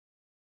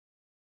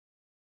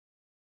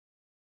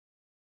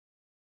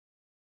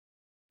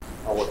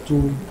our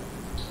two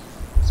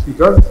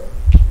speakers.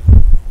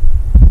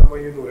 Some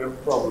of you know them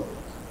from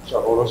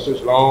Shabonos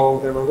Church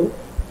long time ago.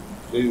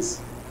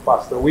 Is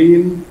Pastor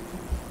Wayne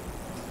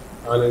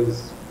and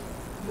his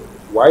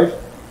wife,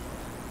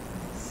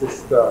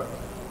 Sister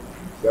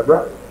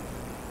Deborah.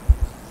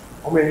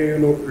 How many of you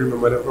know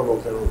remember them from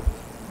long time ago?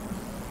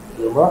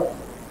 Remember?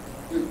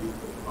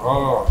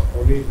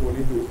 Only do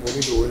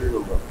we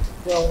remember.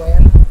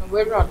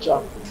 We're not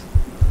job.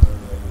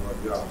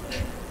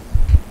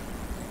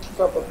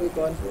 Probably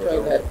going to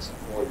toilet.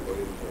 I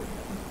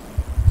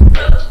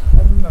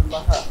remember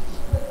her.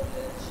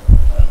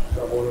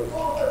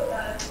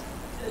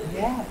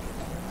 Yeah,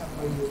 I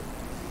remember you.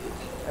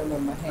 I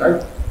remember him.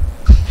 Right?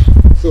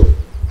 So,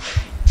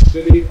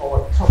 today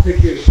our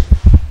topic is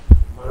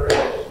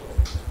marriage.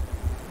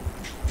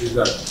 Is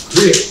that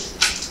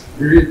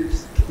great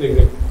thing.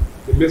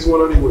 The best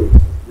one on the world.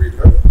 Great,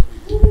 right?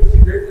 Is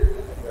it great?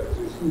 Yes,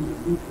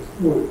 it's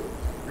cool.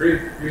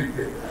 Great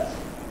thing.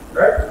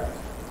 Right?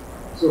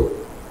 So,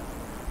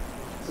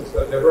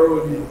 Sister Deborah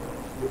will be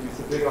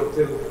sitting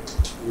until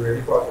we're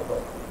ready for the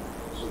talk.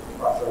 So,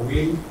 Pastor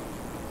Wayne,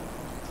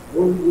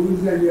 who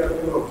is there you have to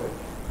know?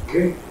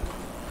 Okay?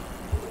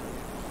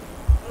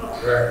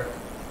 Right.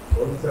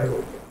 What is that?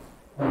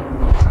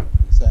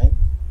 Sign?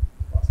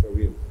 Pastor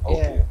Wayne.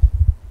 Okay.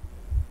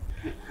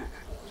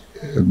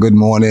 Yeah. Good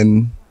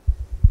morning.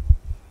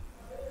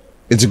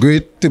 It's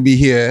great to be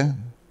here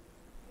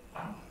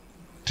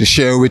to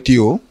share with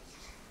you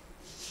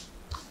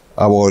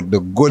about the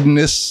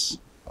goodness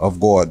of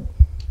God.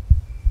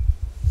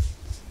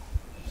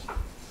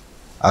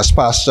 As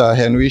Pastor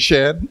Henry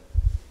shared,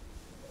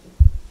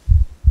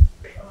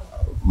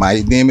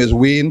 my name is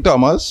Wayne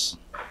Thomas,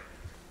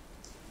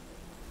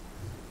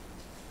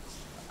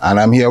 and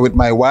I'm here with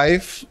my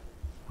wife.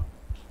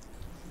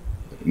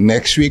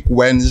 Next week,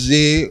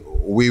 Wednesday,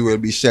 we will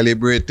be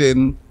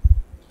celebrating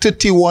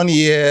 31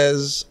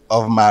 years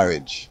of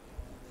marriage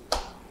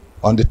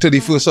on the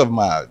 31st of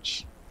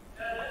March.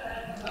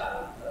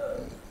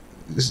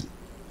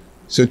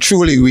 So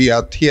truly, we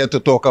are here to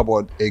talk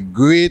about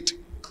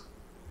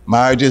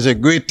marriage is a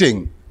great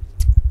thing.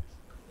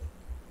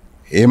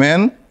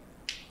 Amen?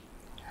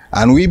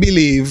 And we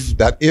believe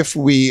that if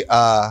we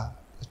are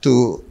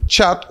to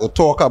chat or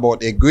talk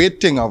about a great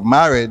thing of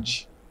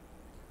marriage,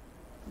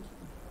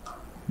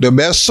 the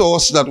best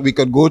source that we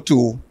could go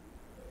to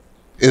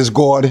is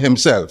God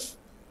Himself.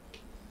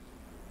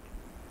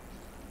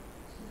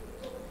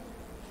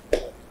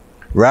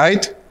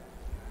 Right?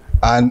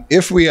 And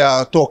if we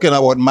are talking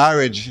about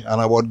marriage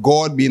and about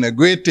God being a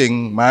great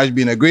thing, marriage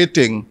being a great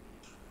thing,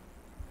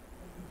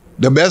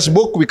 the best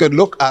book we could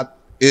look at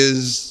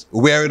is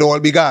where it all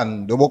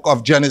began, the book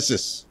of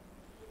Genesis.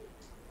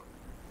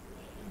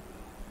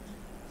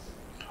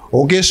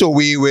 Okay, so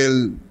we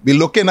will be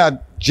looking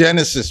at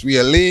Genesis. We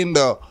are laying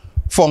the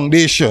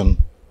foundation.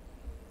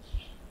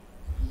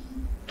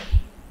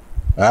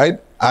 Right?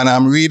 And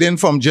I'm reading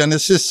from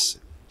Genesis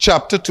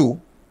chapter 2.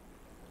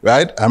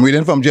 Right? I'm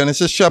reading from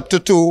Genesis chapter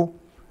 2.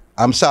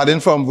 I'm starting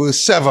from verse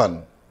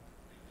 7.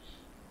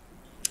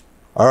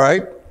 All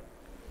right?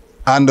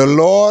 And the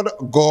Lord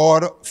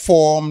God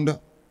formed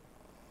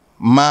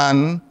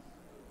man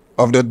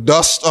of the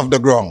dust of the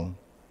ground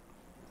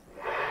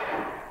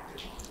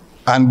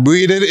and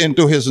breathed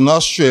into his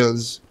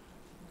nostrils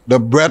the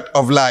breath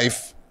of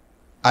life,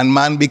 and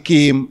man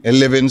became a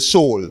living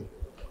soul.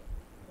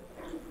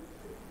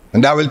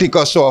 And that will take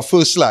us to our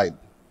first slide.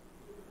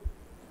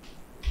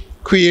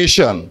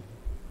 Creation.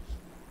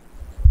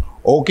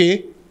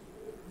 Okay?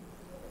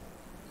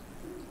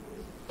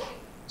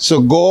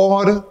 So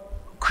God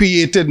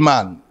created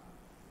man.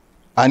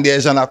 And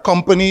there's an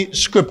accompanying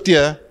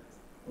scripture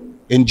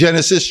in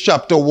Genesis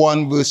chapter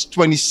 1, verse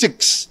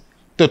 26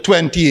 to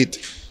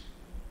 28.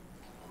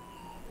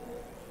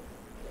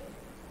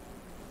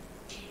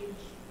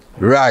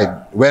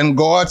 Right. When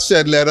God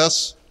said, let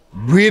us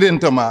breathe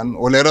into man,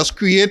 or let us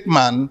create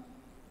man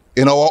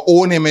in our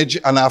own image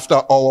and after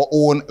our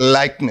own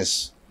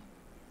likeness.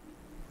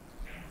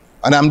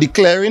 And I'm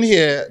declaring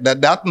here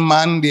that that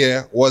man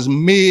there was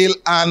male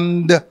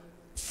and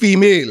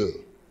female.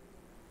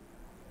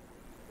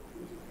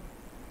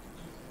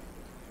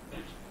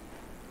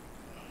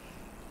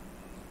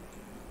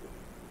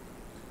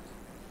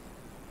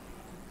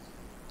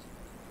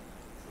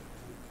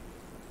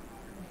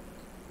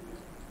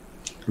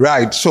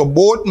 Right, so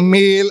both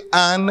male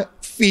and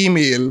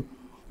female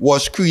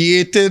was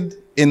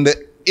created in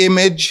the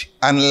image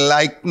and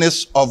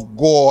likeness of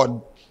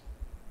God.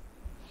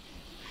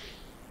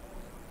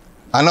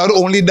 And not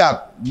only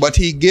that, but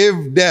He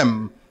gave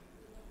them,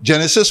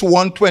 Genesis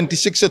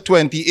 1:26 to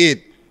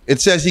 28,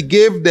 it says He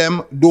gave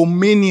them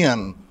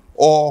dominion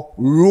or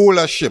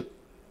rulership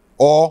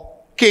or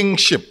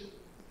kingship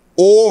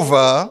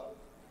over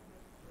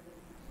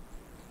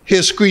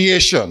His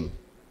creation.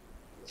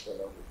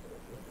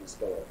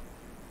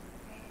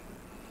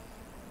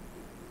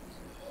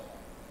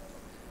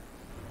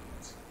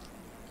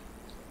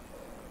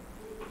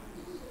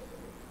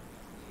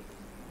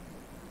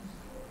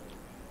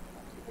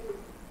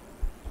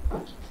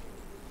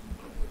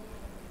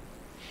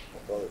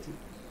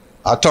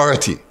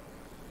 Authority,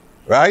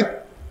 right?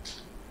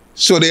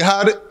 So they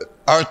had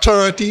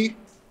authority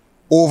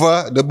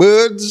over the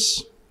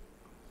birds,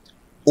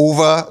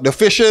 over the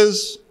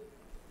fishes,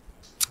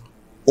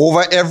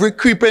 over every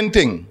creeping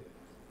thing.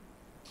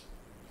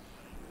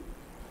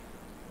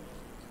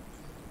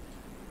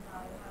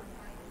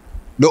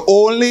 The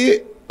only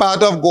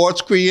part of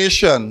God's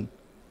creation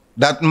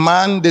that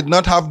man did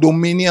not have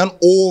dominion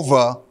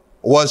over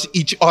was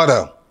each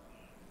other.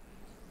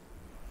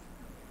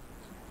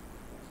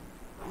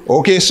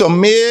 Okay, so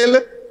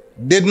male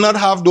did not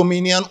have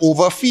dominion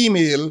over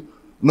female,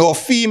 nor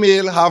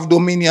female have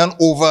dominion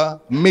over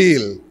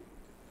male.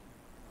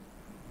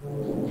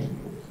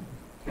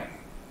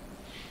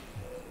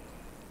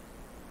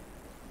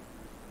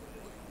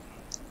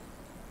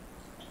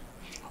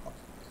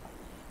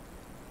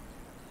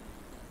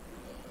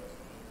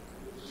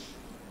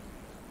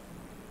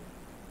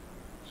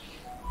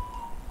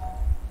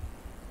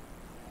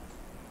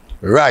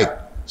 Right.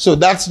 So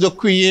that's the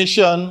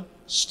creation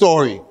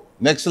story.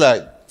 Next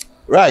slide.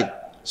 Right.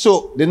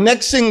 So the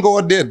next thing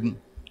God did,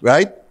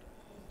 right?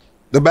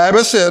 The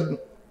Bible said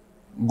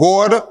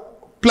God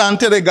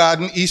planted a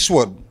garden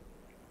eastward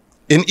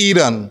in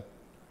Eden,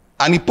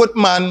 and he put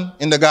man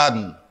in the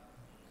garden.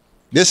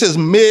 This is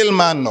male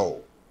man now.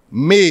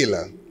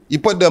 Male. He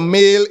put the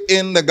male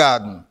in the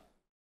garden.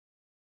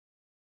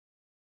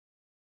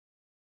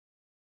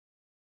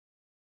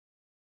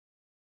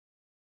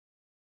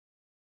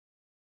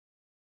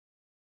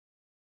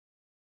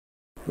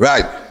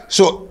 Right.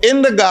 So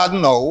in the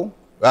garden now,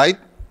 right,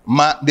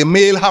 the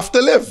male have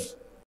to live.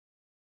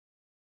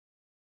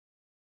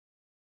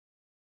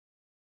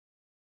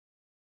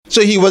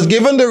 So he was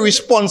given the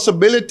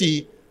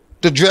responsibility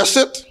to dress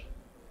it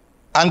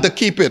and to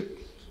keep it.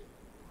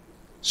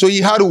 So he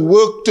had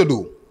work to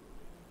do.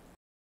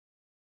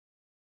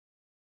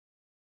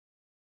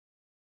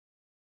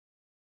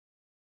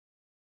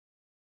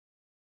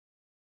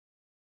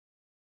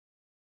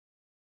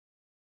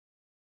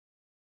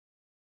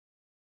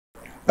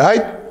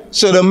 Right?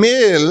 So the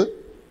male,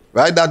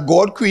 right, that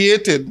God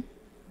created,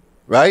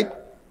 right,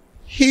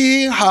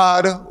 he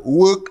had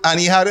work and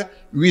he had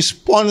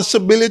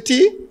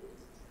responsibility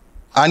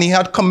and he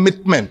had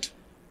commitment.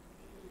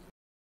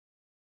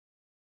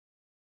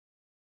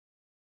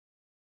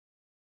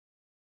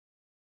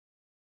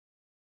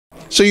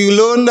 So you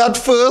learn that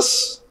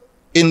first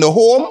in the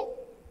home.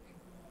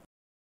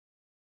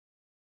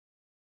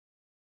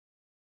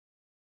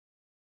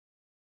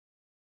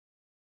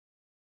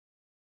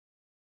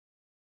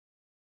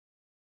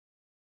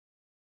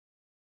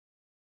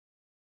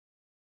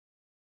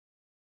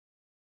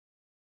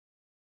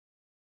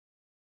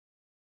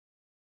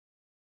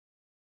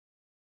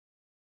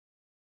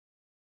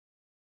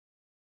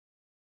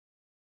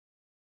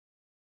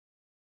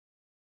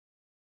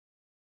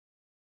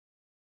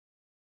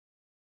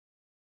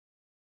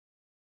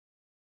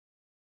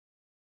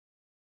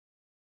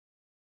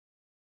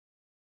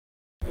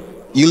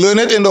 You learn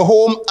it in the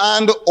home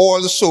and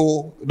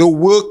also the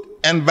work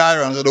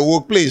environment, the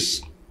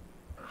workplace.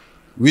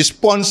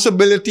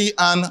 Responsibility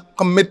and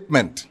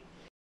commitment.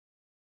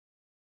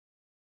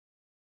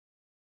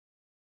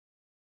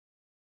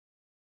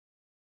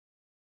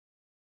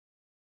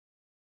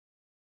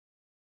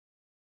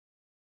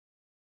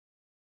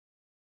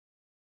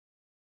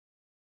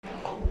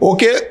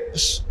 Okay,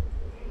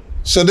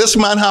 so this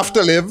man have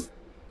to live.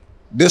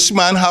 This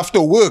man have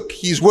to work.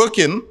 He's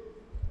working,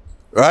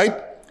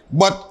 right?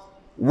 But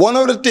one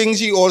of the things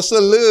he also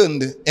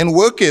learned in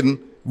working,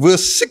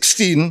 verse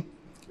 16,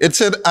 it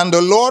said, "And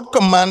the Lord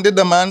commanded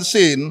the man,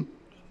 saying,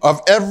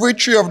 Of every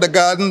tree of the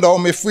garden thou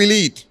may freely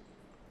eat,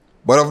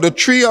 but of the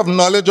tree of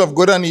knowledge of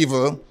good and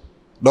evil,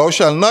 thou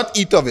shalt not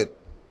eat of it."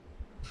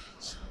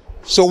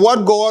 So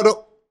what God...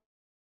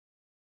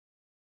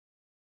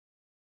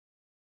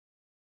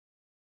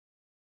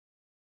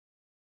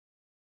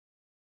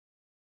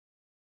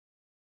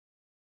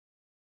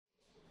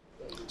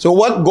 So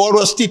what God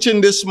was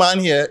teaching this man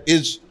here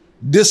is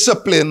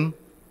discipline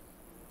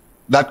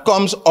that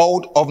comes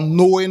out of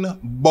knowing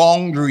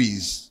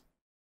boundaries.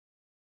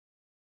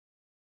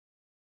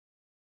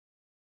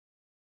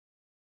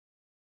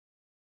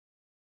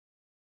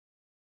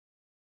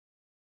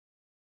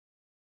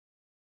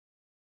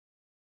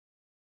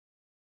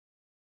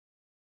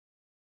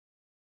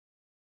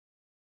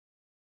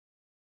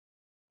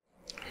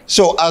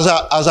 So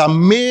as a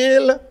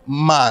male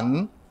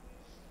man,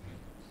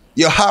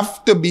 you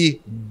have to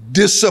be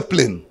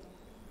disciplined.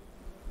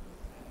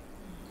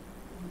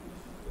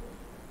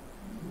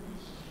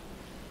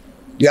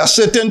 There are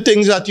certain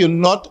things that you're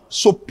not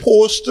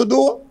supposed to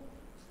do.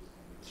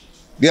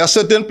 There are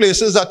certain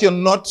places that you're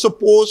not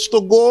supposed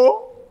to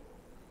go,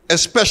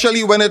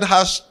 especially when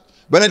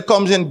it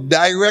comes in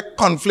direct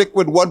conflict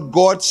with what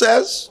God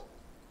says.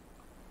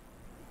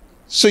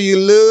 So you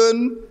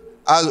learn,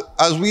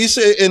 as we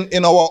say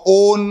in our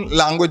own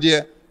language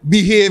here,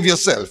 behave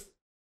yourself.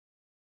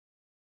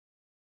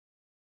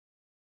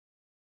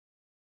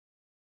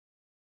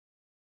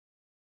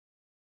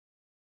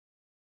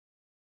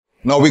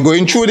 Now we're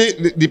going through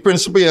the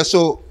principle here.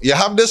 So you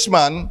have this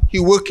man, he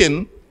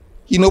working,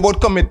 he know about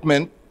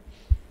commitment,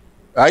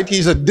 right?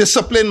 He's a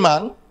disciplined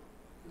man.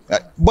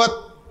 Right? But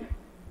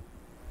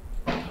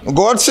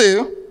God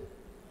say,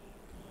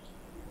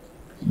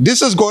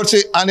 this is God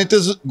say,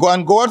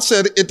 and God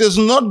said, it is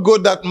not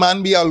good that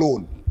man be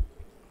alone.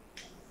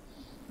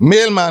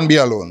 Male man be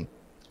alone.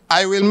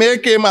 I will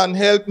make him and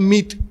help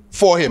meet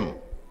for him.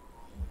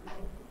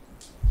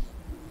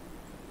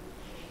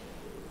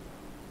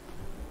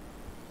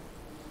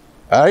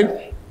 All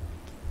right?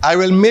 I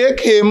will make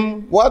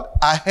him what?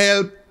 A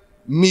help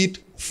meet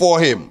for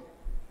him.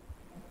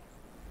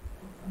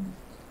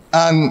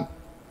 And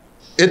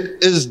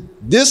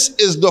this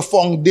is the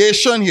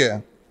foundation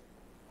here.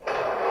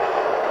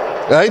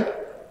 Right?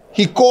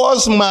 He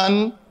caused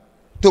man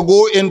to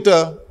go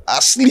into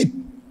a sleep.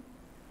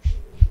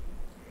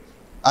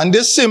 And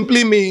this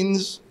simply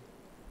means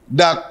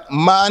that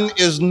man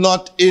is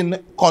not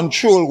in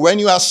control. When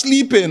you are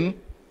sleeping,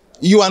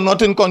 you are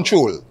not in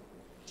control.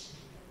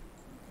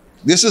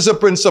 This is a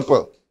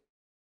principle.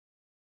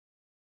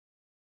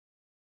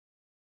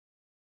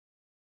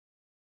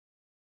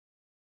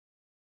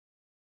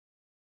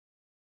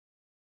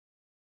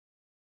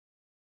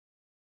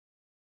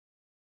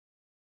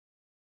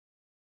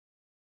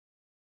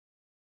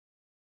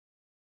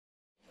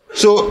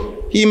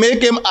 So he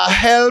make him a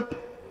help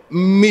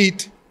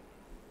meet,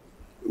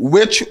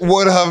 which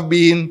would have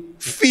been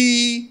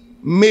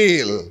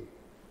female.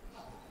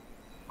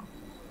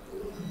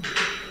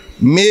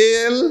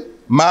 Male,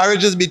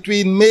 marriage is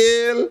between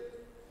male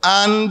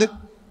and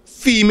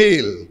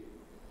female.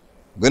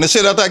 I'm going to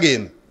say that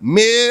again.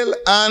 Male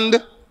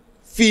and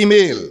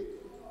female.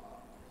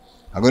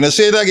 I'm going to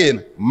say it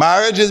again.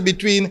 Marriage is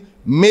between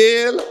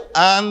male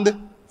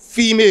and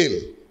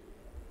female.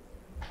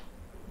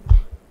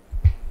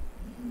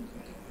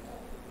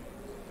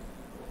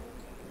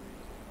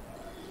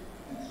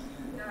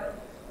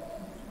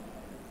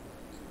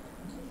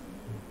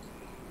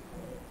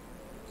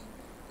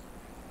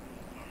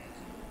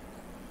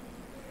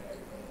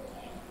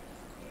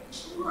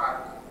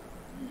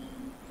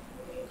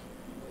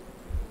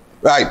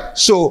 Right.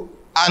 So,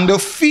 and the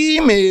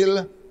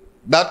female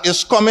that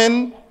is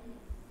coming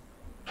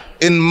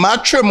in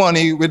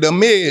matrimony with the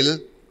male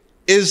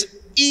is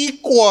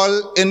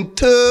equal in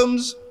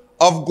terms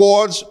of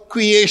God's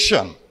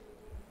creation.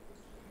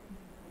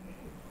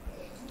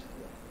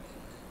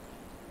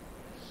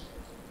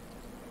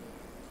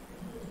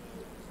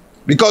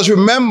 Because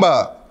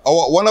remember,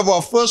 one of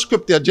our first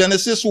scripture,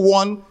 Genesis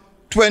 1,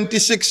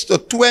 26 to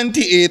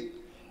 28,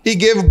 he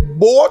gave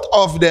both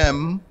of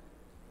them,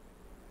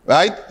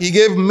 right? He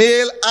gave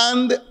male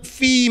and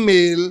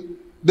female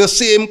the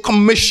same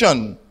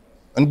commission,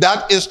 and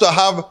that is to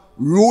have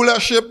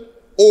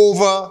rulership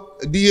over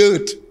the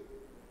earth.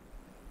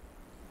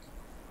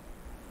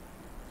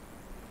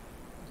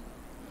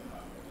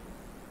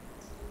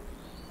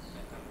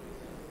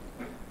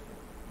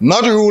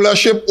 Not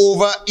rulership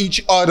over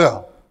each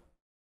other.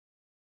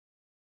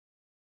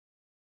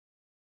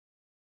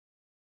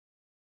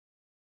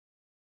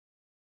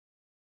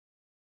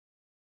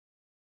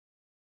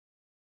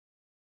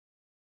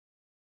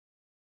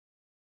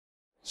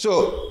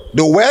 So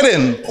the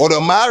wedding or the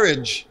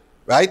marriage,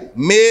 right?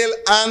 Male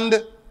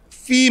and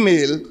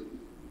female.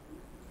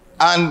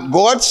 And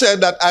God said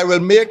that I will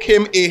make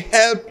him a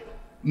help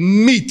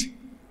meet.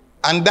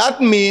 And that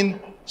means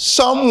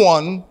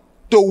someone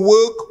to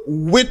work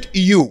with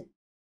you.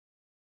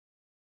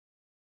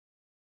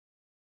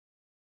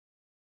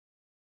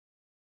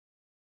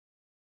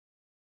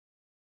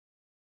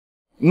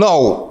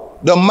 Now,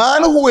 the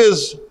man who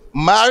is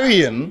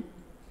marrying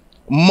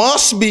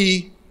must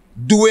be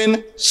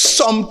doing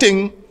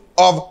something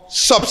of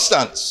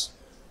substance.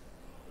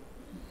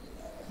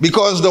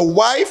 Because the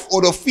wife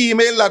or the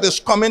female that is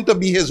coming to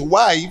be his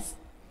wife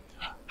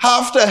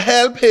have to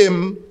help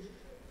him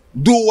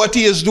do what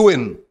he is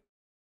doing.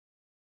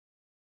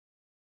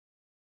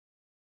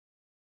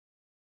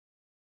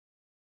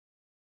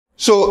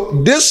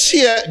 So this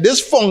here, this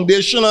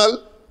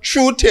foundational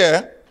truth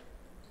here,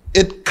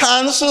 it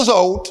cancels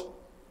out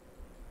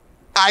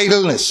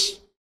idleness.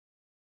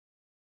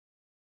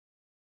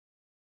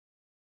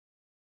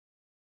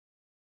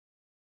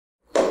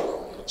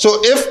 So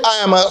if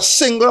I am a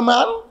single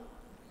man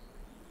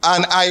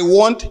and I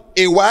want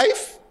a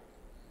wife,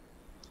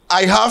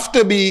 I have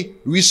to be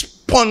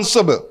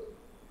responsible.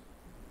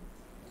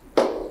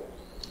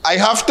 I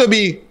have to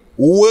be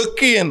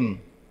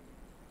working.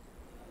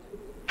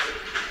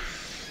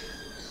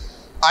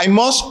 I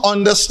must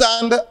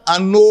understand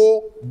and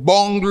know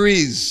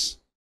boundaries.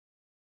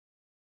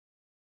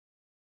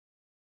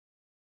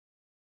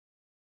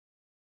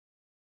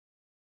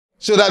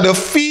 So that the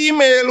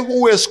female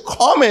who is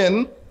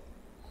coming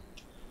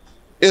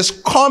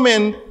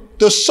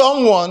to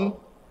someone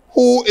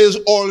who is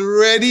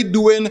already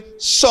doing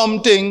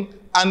something,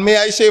 and may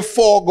I say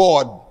for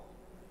God.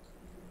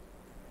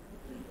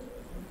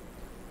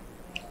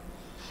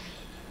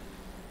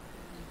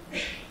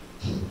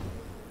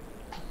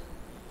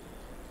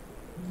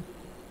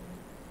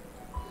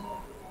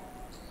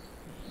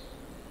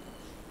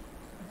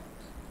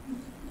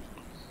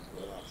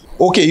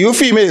 Okay, you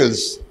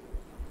females.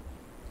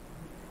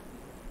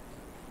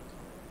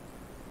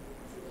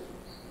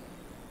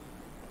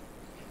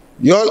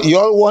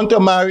 Y'all want to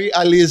marry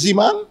a lazy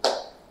man?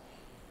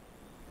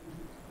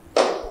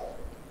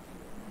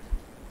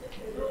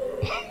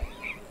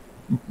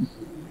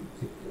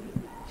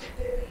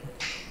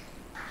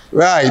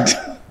 Right.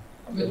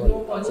 With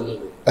no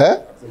money. Eh?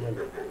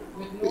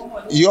 With no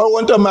money. You all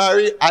want to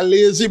marry a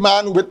lazy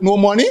man with no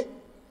money?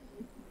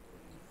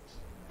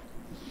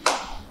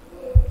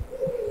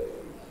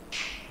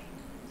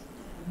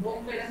 No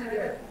place to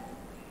live.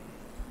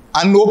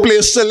 And no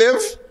place to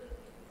live?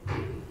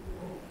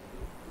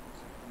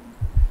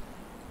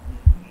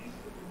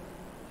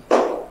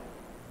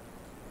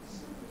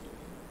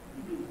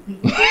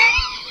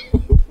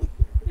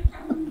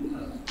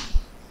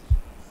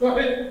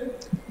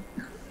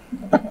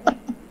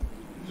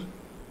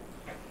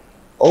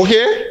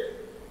 Okay?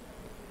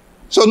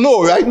 So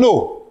no, right?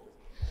 No.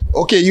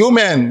 Okay, you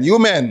men.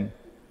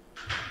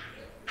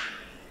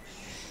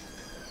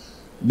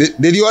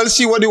 Did you all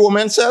see what the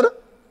woman said?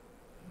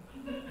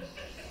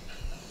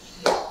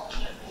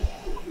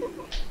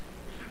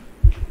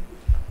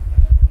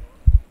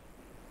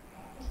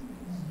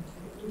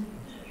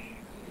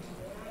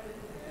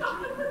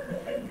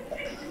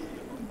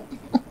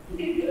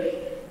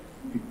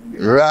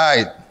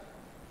 Right.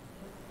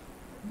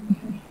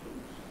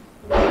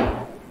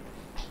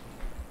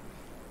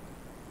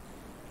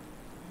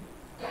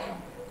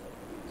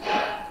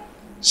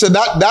 So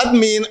that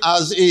means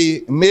as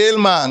a male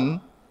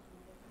man,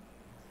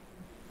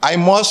 I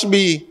must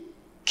be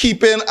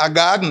keeping a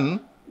garden,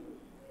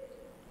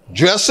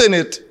 dressing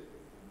it,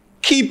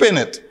 keeping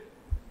it.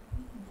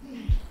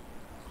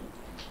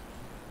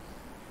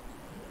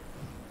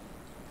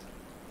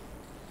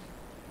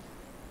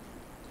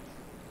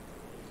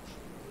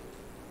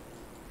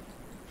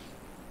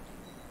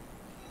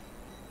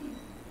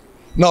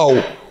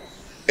 Now,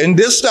 in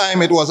this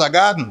time, it was a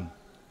garden.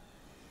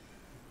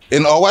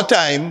 In our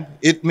time,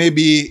 it may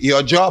be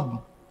your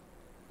job.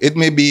 It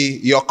may be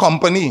your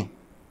company.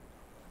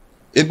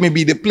 It may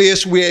be the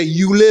place where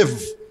you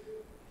live.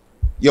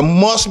 You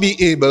must be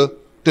able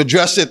to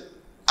dress it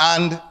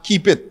and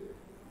keep it.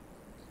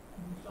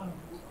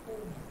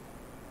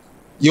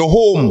 Your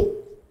home.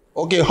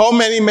 Okay, how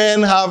many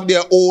men have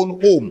their own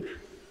home?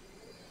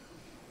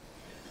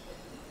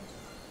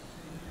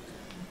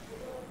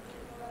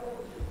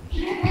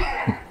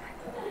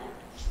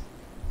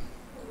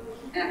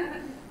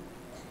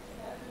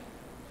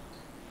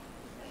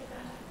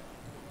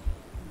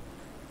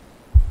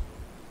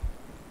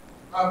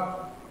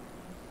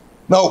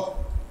 Now,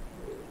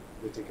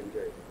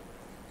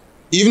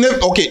 even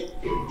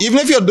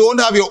if you don't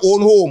have your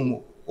own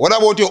home, what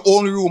about your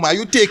own room? Are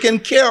you taking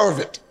care of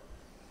it?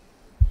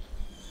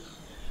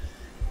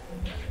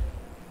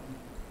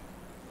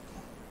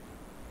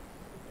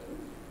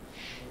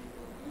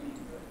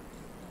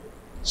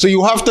 So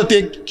you have to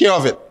take care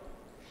of it.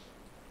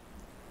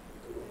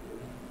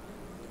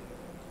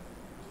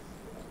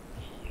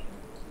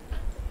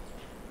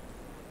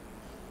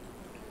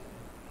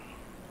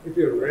 If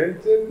you're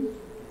renting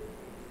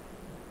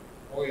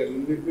or you're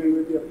living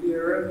with your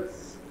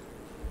parents,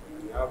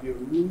 and you have your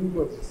room,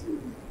 as you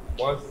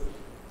say, must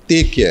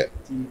Take care.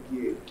 clean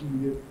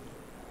it,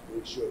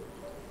 make sure.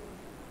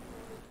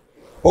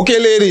 Okay,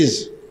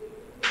 ladies.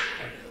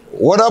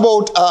 What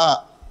about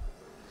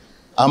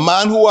a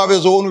man who have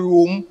his own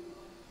room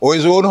or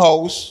his own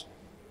house,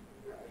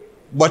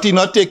 but he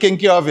not taking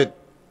care of it?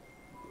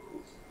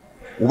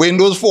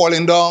 Windows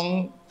falling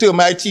down,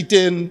 termites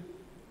eating,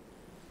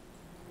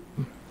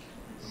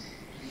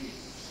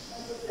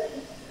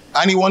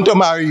 and he want to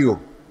marry you.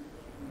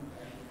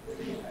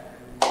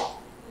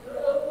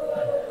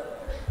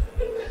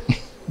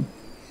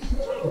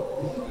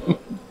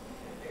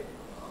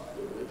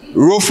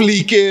 Roof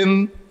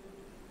leaking,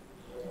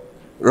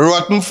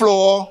 rotten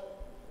floor.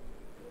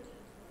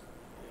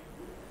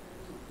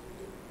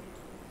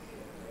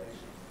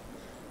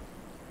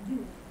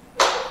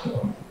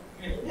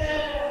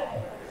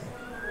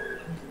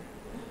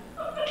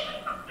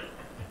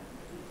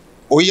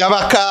 Or you have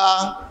a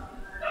car,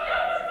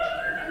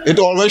 it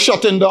always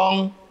shutting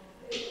down.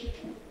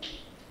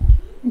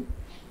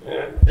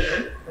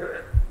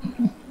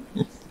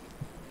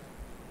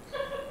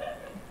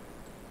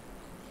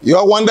 You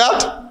all want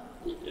that?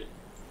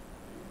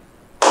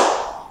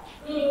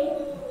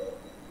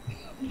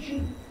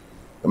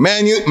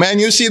 Man,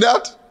 you see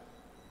that?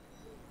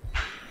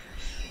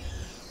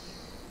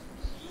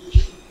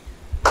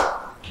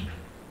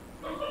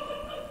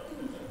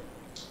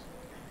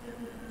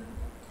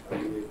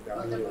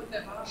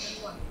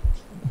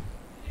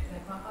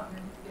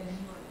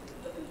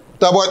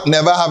 Talk about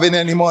never having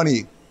any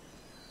money.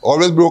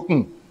 Always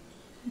broken.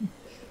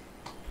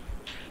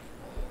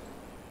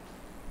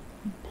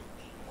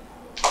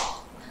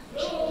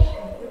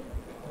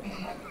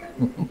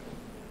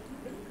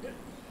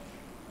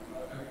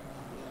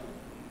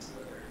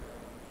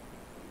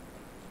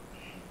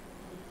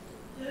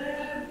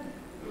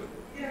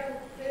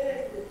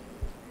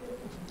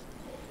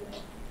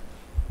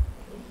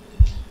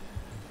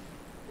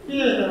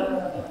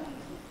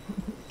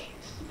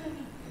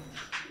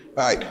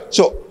 Right.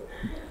 So,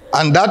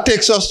 and that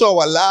takes us to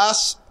our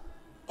last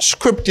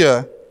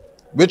scripture,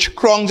 which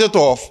crowns it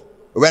off,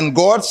 when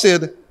God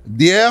said,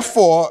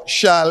 therefore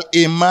shall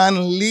a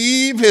man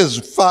leave his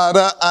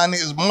father and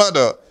his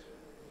mother,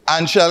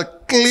 and shall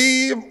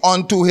cleave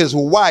unto his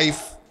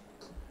wife,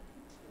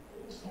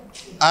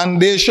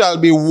 and they shall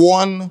be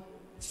one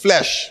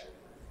flesh.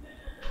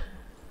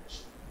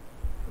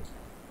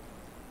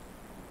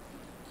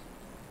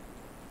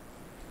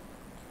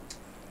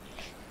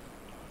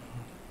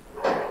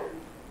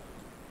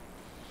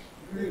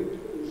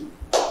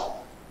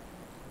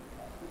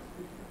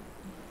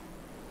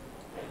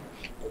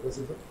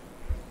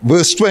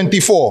 Verse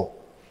 24.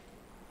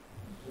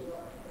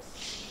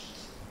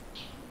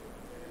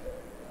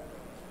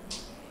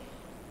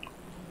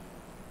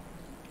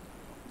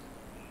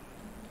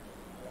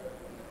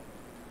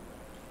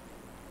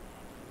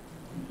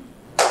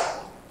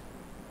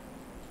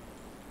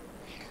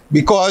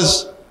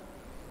 Because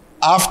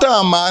after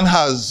a man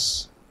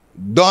has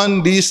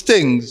done these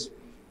things,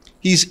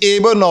 he's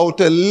able now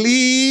to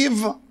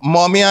leave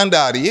mommy and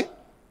daddy,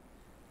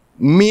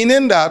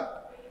 meaning that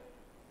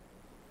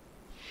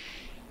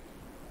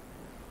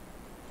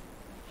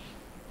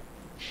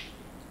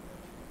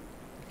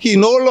he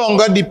no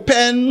longer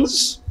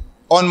depends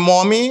on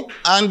mommy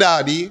and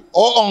daddy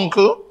or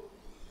uncle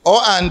or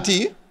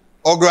auntie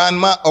or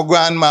grandma or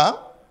grandma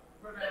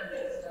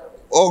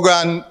or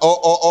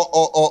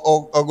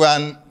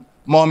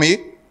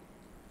grandmommy.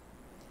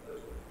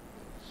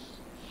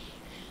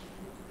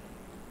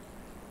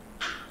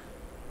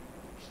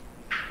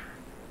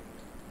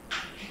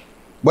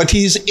 But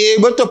he's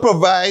able to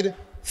provide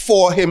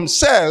for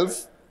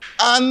himself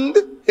and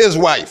his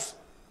wife.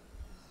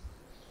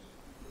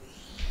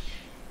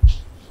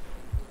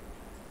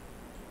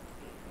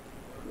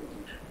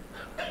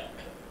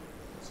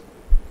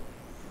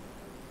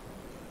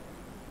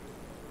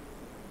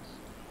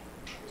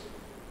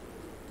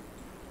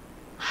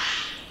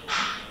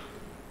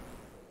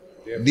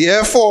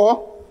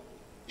 Therefore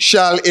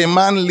shall a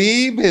man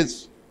leave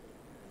his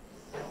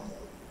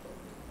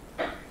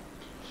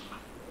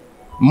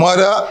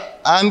mother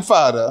and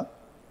father,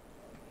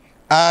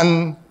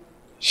 and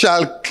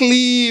shall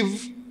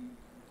cleave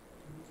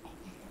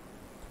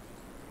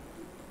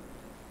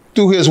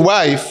to his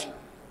wife,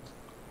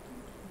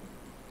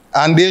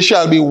 and they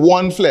shall be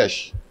one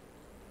flesh.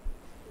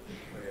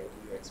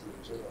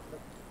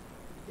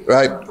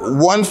 Right?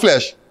 One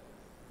flesh.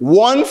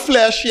 One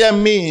flesh here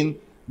mean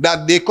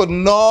that they could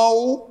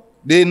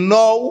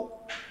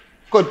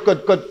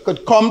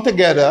could come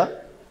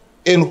together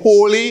in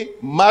holy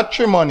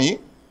matrimony,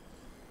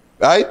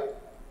 right?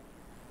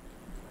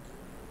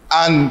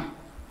 And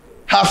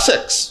have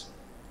sex.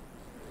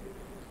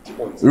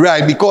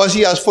 Right, because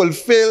he has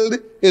fulfilled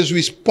his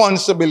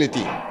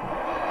responsibility.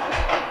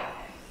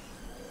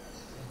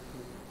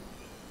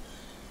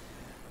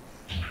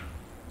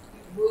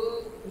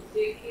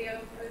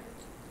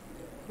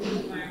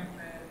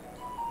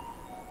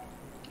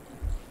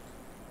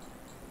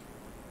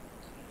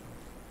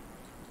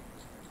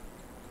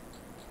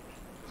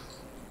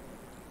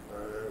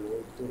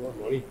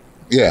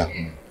 Yeah.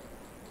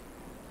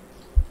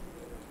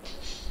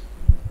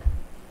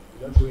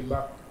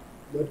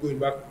 Not going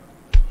back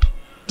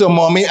to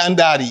mommy and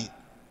daddy.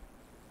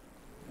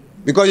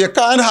 Because you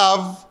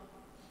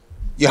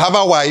have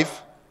a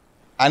wife,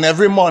 and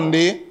every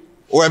Monday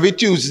or every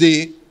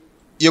Tuesday,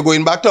 you're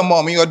going back to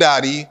mommy or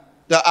daddy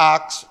to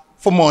ask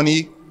for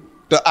money,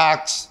 to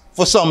ask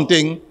for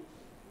something.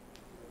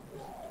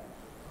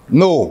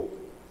 No.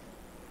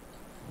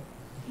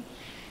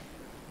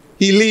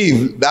 He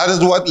leave. That is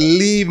what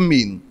leave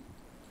means.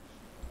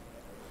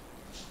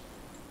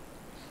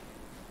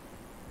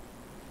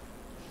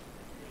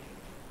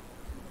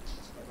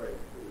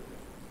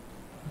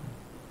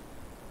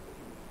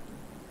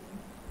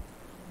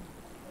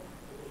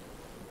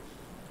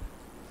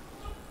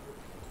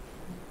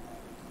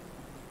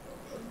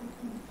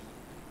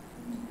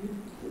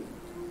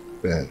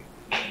 Yeah.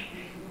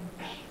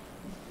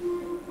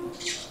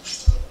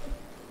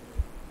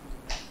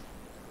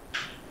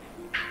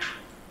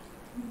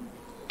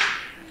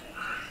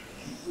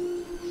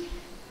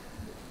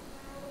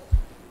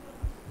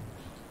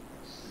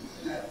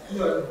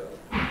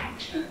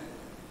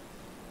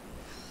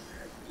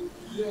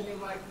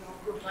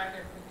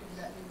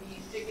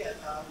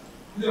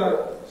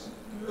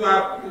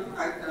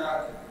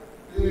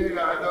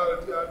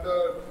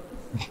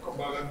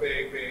 Come on and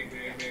beg.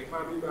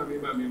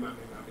 Mommy.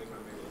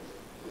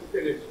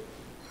 Finish.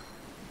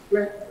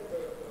 Play.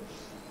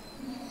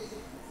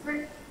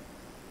 Sing.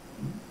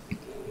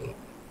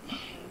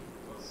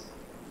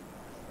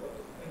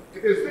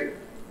 You can sing.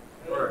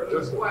 All right,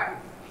 just one.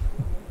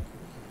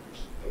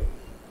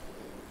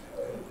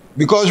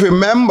 Because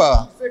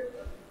remember,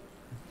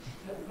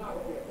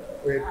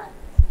 wait.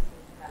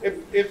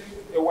 If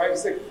your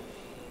wife's sick,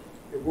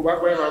 you go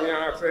back where mommy and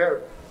ask for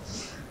help.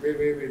 Wait.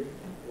 You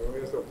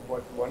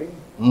want money?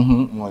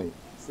 Money.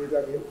 Say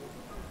that again.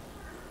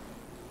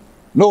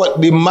 No,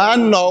 the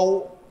man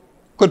now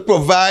could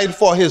provide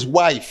for his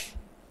wife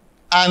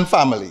and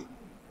family.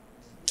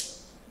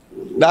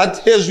 That's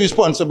his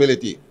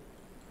responsibility.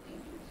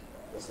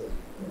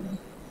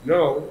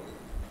 No,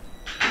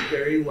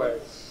 very well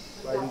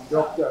by the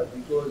doctor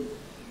because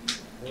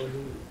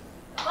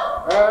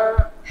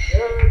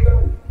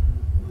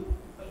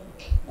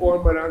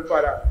call my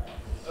grandfather.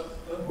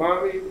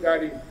 Mommy,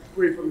 daddy,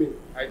 pray for me.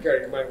 I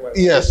carry my wife.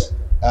 Yes.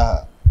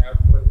 I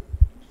have money.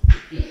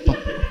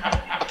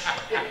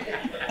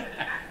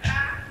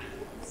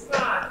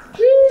 Smart.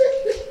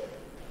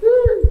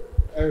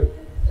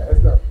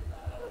 That's not.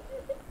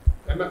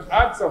 I'm not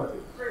add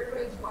something.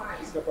 Privilege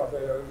wise. Step up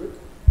there a little bit.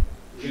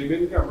 You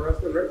many cameras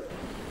still right?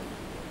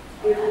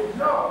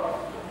 No.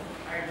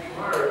 I'm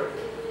married.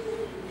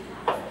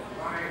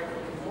 My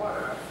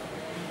mother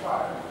and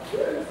father.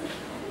 Yes.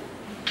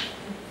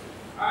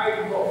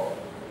 I go.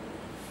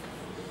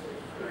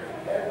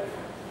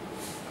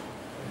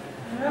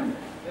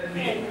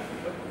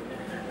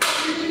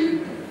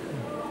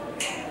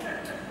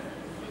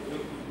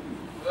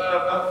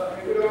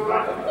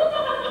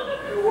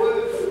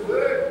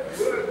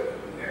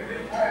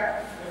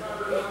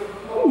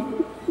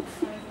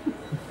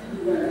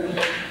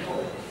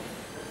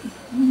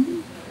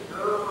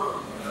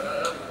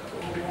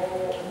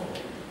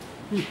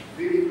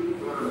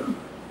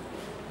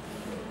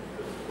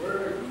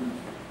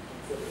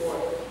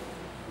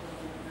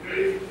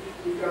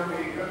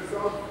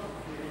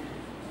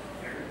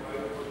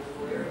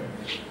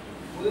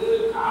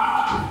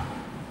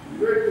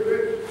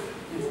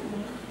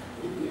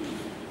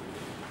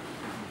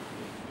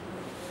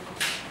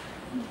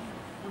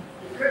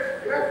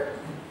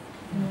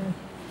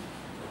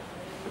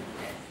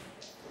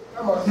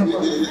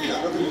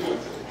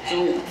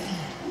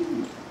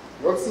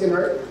 Roxanne,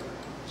 right?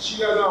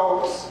 She has a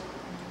house.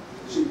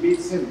 She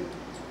beats him.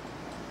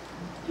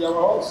 You have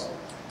a house?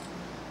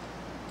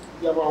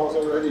 You have a house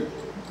already.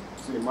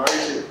 So you married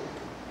him.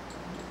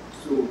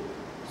 So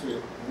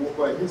you move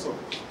by his house.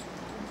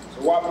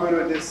 So what happened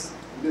with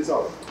this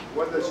house?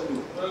 What does she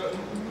do?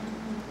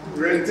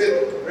 Rent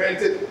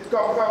it.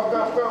 Come.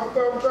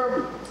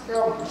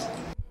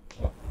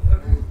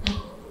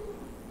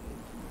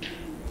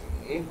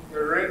 You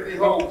rent the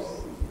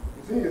house.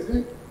 You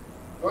see?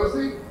 Go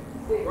see?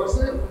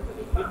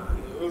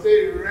 You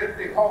say you rent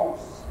the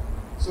house.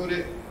 So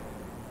they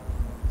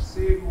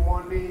save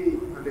money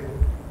and they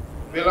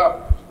build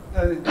up.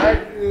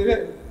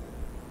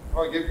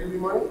 Oh, give you the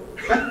money?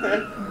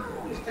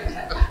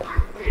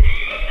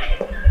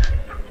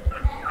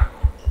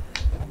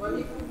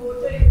 Money for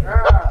voting.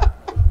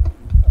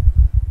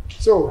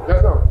 So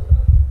that's now.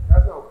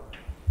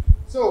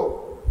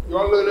 So you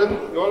all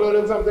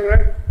learning something,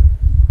 right?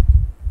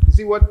 You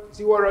see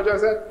what Roger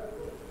said?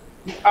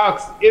 He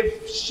asks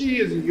if she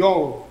is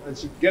young and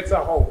she gets a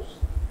house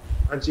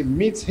and she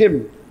meets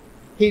him,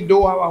 he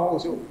don't have a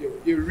house.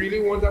 You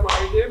really want to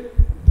marry him?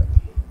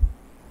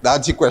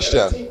 That's the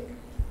question.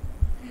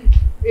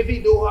 If he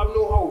don't have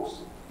no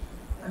house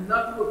And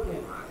not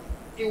working.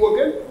 he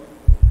working?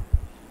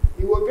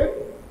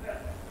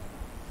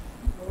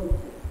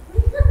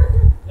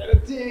 Get a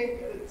thing.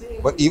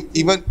 But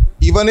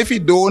even if he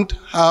don't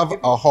have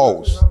a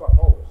house,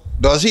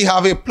 does he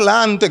have a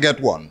plan to get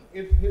one?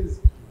 If his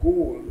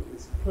goal,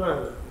 his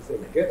plan is to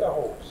get a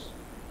house,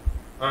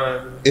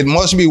 and It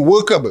must be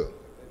workable.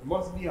 it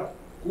must be a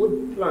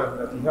good plan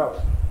that he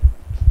has.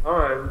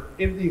 And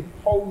if the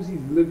house he's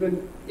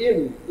living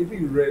in, if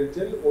he's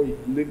renting or he's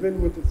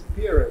living with his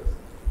parents,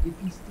 if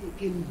he's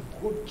taking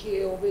good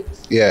care of it,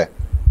 Yeah.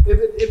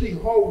 if the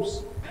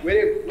house,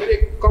 when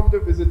they come to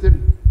visit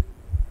him,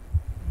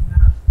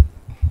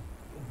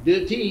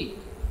 dirty,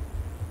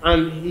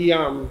 and he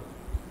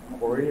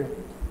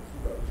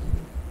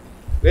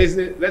let's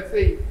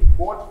say he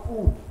bought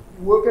food,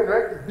 he working,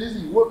 right? He's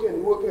busy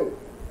working.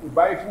 He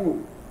buy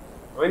food.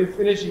 When he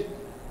finish it,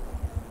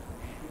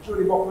 he throw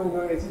the box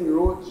and I see the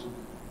road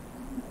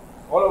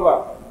all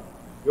over.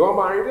 You want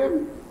to marry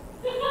them?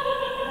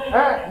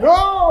 Huh? No,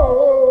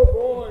 oh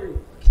boy.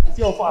 You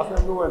see how fast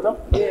I'm going, huh?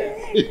 Yeah.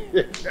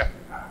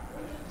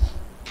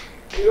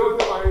 You don't want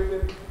to marry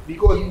them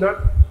because he's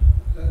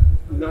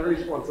not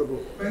responsible.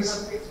 Yeah.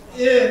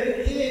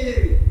 If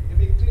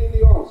he clean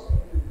the house.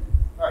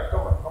 Alright,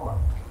 come on.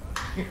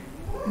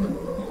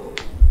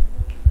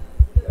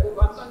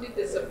 What's on the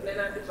discipline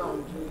and the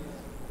boundaries?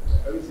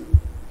 Let me see.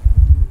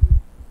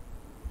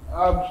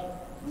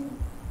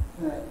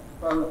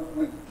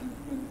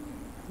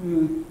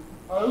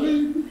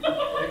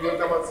 If you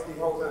come and see the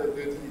house and it's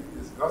dirty,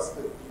 it's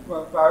disgusting. You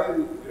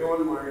don't want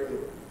to marry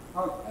him.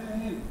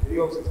 The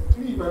house is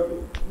clean, baby.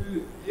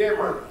 Yeah,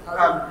 man.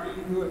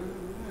 Really good.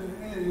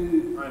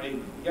 And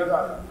he has a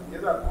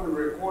good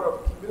record of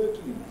keeping it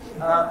clean.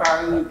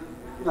 Marry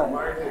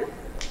him.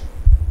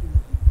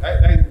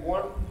 That is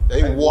one.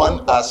 That's one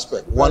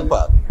aspect, one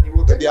part. He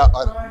working. They are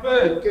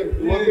Working.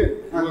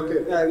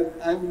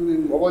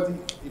 What was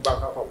he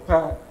back up?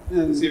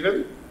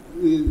 Seven?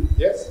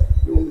 Yes?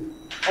 No.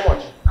 How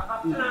much?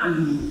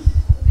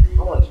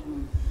 How much?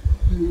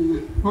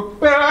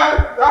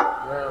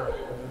 Yeah.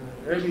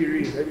 Let me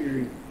read.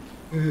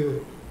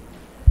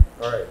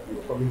 Alright,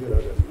 you're coming to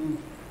that.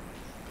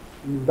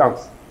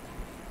 Thanks.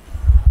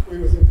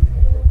 Okay.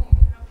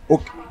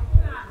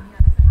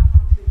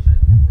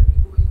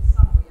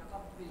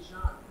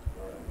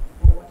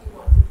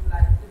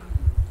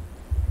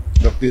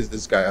 Look,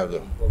 this guy has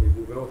a.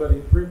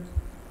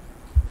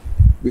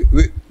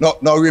 No,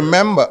 now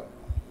remember.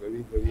 Let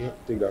me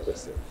take that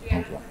question.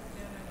 They're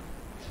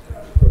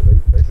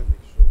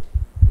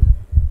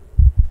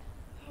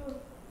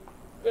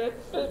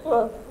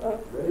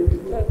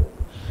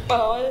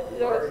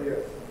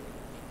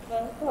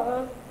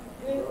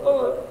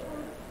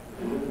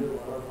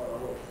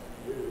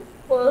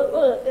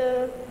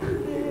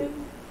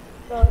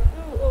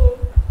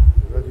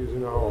not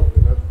using our home.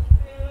 They're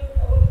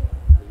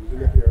using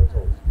the parents'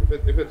 house.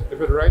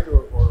 If it's right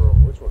or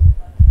wrong, which one?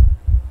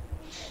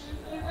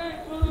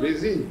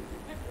 Busy.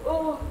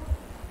 Oh.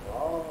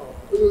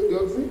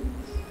 You see?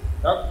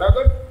 That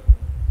good?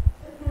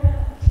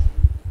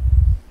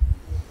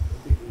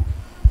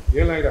 You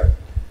ain't like that.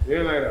 You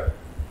ain't like that.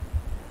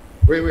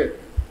 Wait.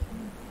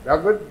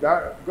 That good?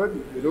 That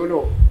good? You don't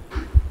know.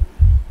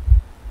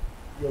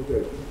 You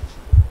okay?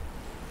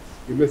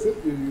 You miss it?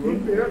 You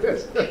won't pay your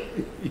test. Wait,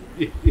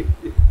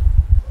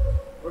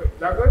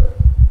 that good?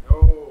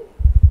 No.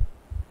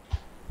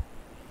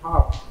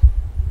 Half.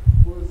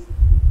 First.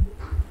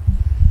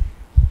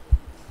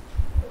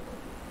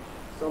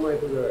 Somebody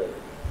to the right.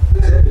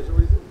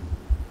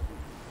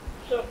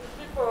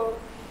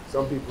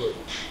 Some people.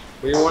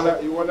 But you want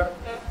that? You want that?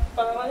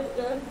 You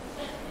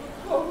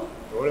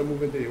want to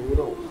move into your own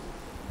house?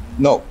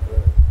 No. All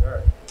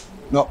right.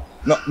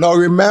 No,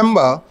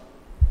 remember,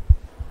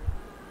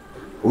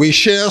 we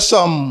share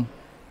some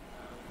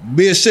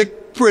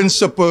basic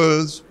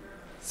principles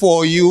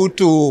for you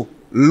to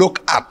look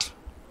at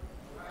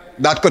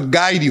that could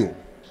guide you.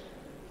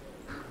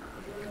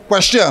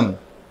 Question.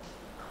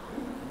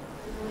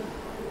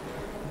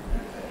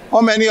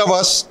 How many of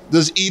us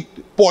does eat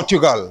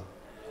Portugal?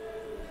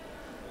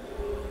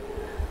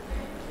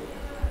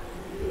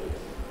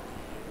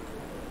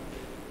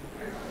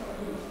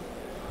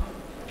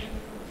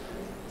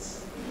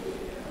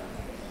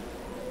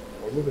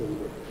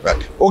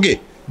 Right. Okay.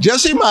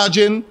 Just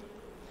imagine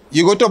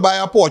you go to buy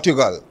a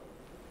Portugal.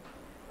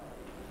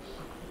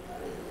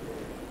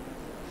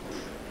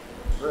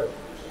 Right.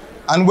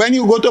 And when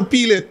you go to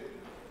peel it,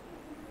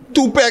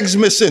 2 pegs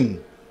missing.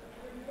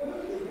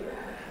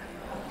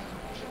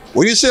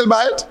 Will you still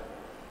buy it?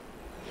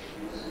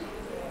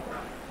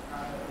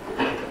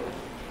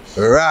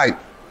 Right.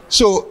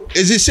 So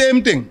it's the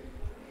same thing.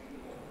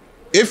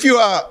 If you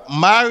are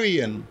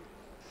marrying,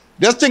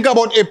 just think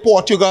about a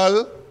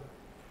Portugal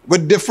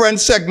with different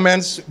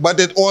segments, but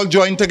it all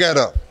joined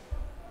together.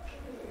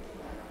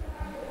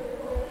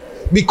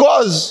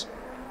 Because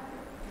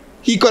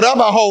he could have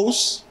a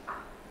house,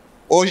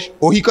 or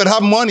he could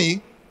have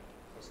money,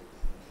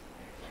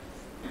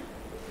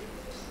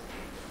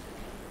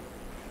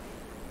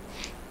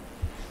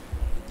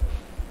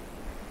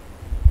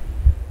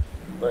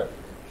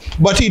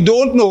 but he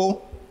don't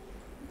know,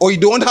 or he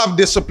don't have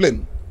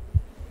discipline.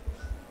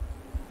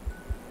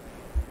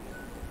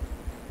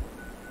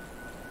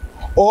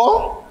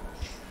 Or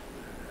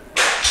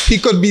he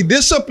could be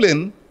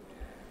disciplined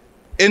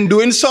in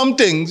doing some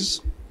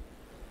things,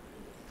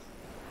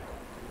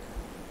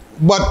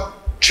 but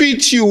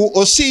treats you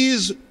or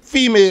sees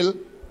female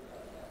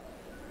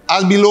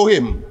as below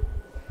him.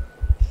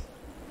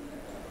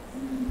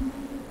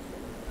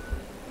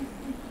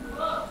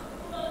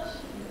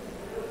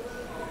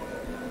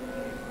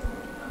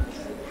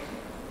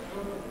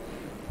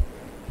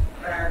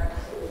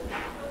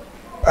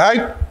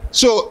 Right?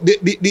 So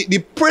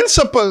the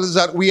principles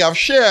that we have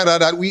shared or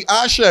that we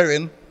are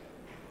sharing,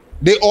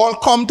 they all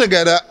come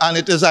together and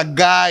it is a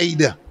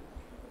guide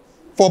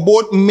for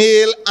both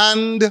male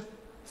and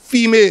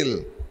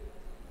female.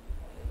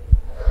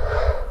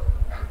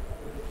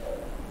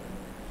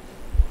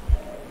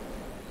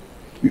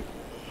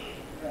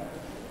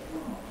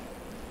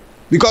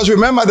 Because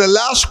remember the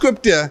last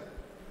scripture,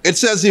 it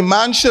says the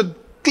man should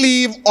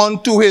cleave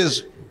unto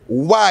his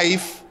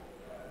wife,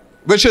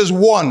 which is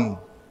one.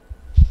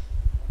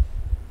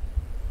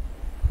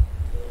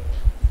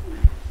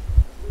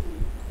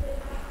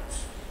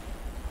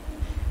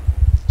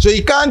 So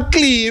he can't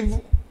cleave,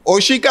 or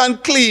she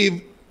can't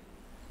cleave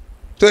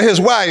to his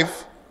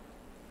wife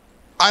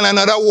and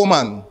another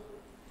woman.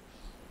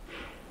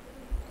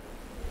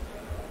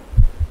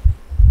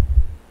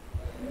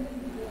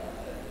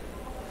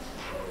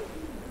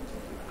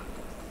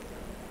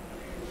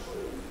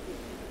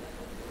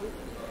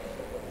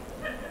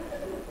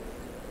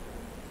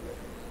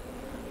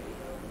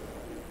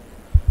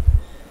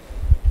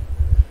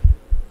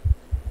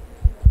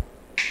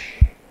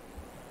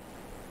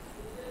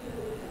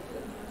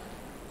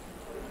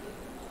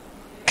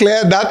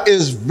 Claire, that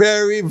is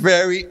very,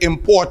 very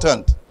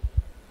important.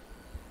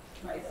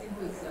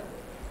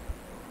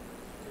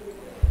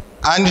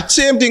 And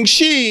same thing,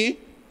 she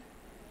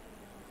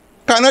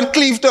cannot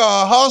cleave to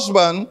her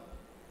husband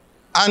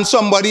and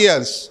somebody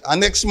else, a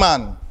next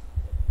man.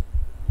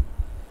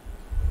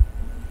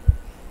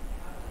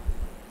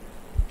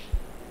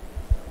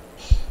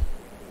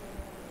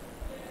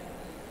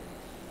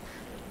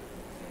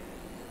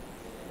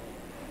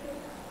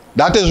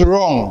 That is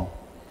wrong.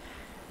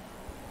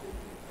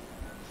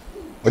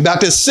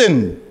 That is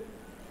sin.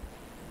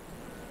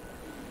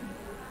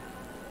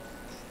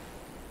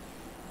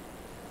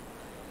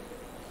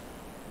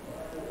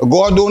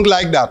 God don't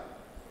like that.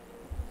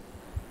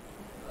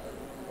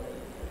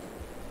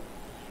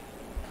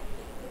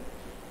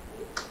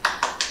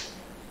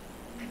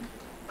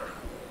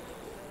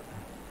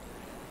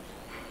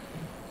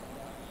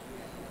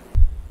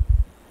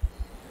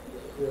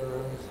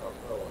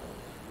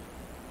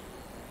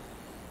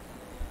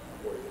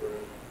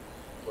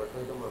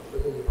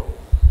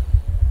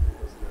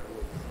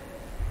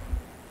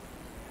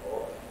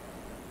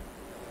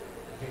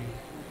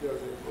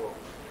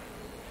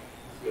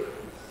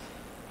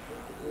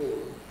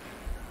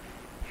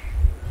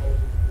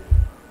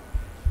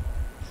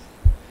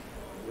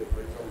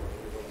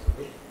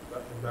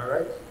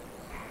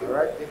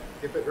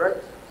 Keep it right.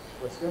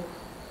 Question?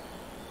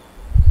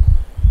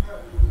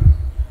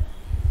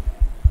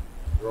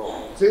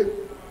 Wrong. See?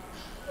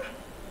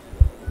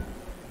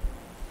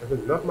 That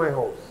is not my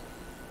house.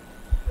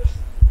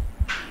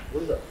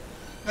 What is that?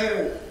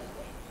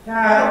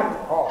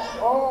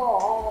 Oh,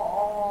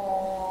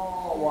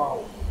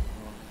 wow.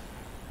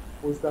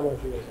 Who's that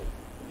machine?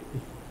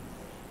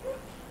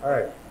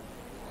 Alright.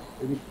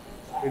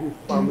 Any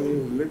family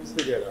who lives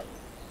together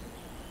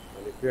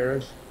and the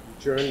parents,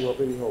 the children grew up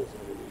in the house,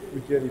 and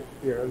the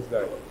parents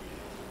died,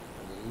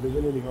 and they're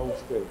living in the house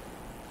still.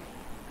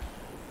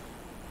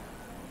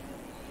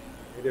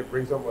 Maybe they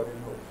bring somebody in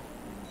the house.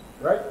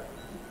 Right?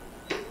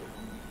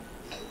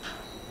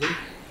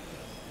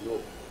 No.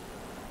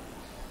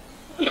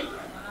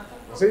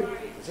 See?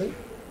 See?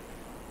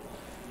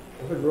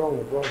 If it's wrong,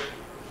 it's wrong.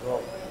 It's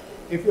wrong.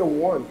 If you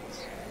want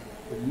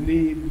to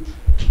lead,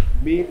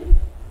 make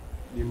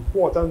the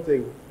important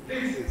thing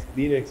is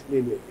being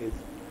explained here is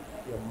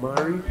you're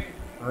married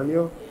and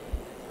you're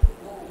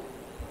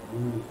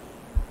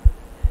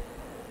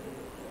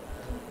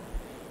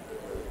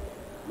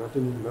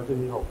nothing in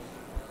the house.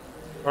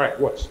 Alright,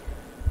 watch.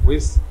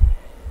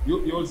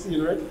 You'll see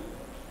it, right?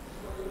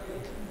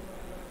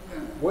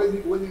 What is he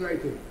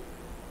writing?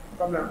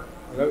 Come now.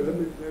 Let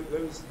me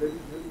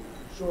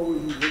show you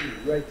what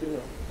he's writing.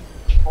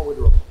 How it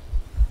wrong.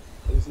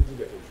 Let me see if you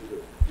get it.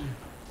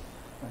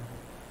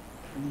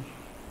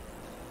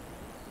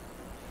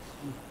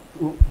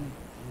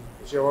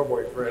 She have a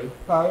boyfriend.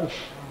 And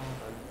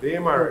they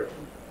married.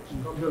 He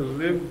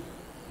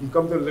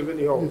come to live in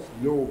the house.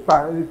 No.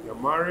 You're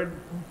married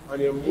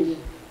and you move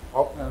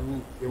up.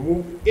 You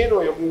move in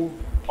or you move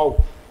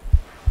out.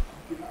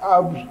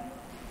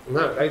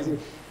 That's a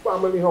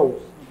family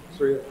house.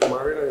 So you're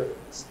married and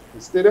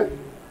you stay there?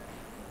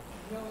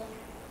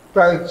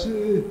 Wait.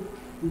 See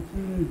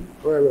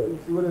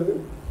what is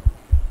it?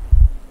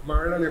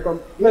 Married and you come.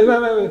 Wait.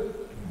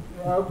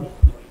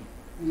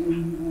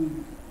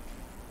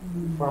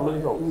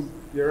 Family house,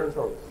 parents'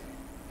 house.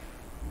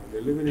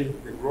 And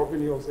they grew up in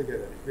the house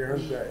together. The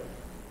parents died.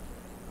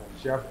 And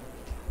chef.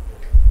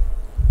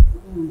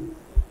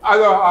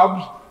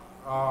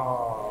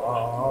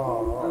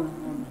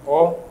 Or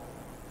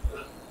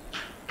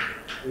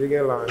you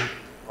get land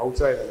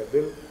outside and they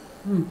build.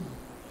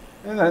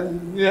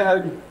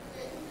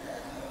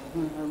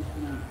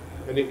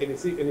 In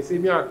the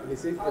same yard.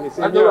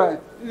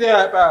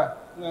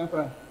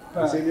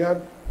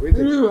 Wait.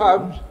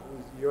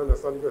 You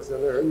understand the question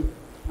there, right?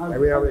 Like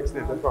we have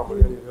extended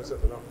family and you just set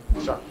enough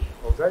shack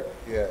outside?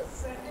 Yeah.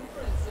 Second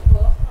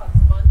principle,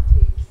 husband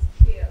takes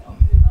care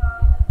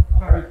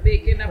of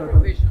making a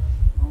provision.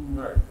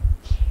 Alright.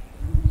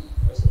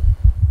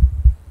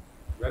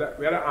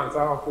 We had to answer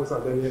our first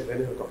and then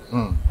you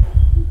come.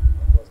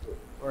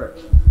 Alright.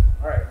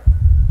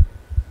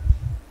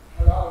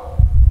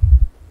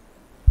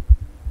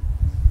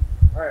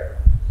 Alright.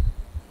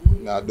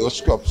 Now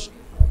those cups.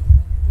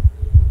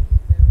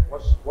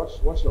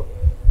 Watch now.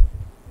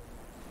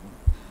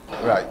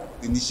 Right.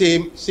 In the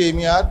same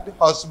yard,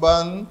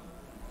 husband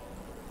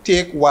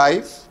take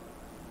wife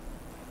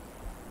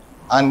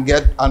and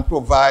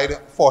provide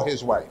for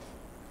his wife.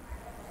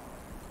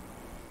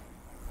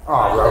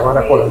 I'm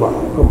gonna call him back.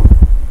 Come on.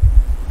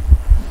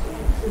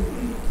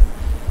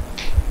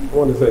 I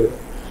want to say it.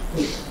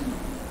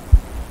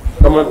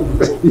 Come on.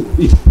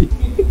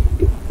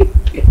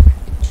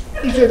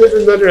 He said this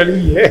is not really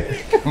here.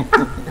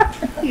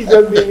 He's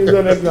just being his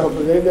own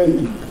example.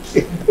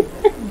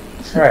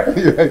 Alright,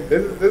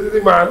 this is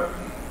the man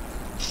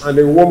and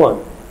the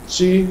woman.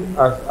 She,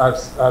 as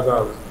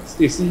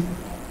Stacy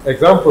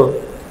example,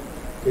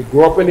 they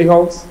grew up in the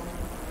house,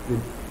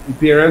 the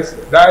parents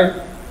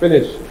died,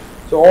 finished.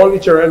 So all the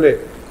children there,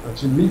 and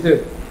she meets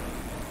him.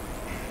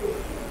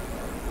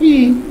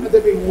 He had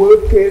to be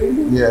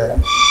working. Yeah.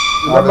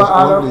 Remember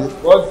Adam,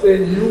 God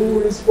said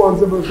you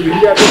responsible for you. He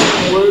had to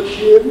be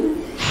working,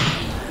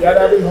 he had to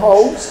have a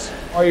house,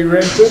 or he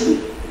rented,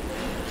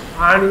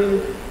 and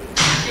he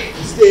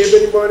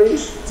saving money,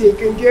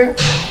 taking care.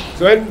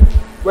 So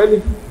when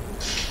he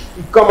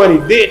come on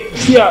a date,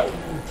 here.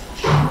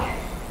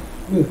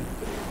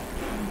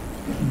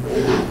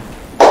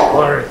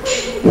 Alright.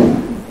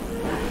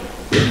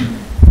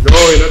 No,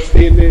 you're not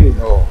staying there.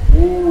 No.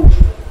 Ooh.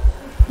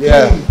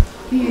 Yeah.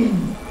 He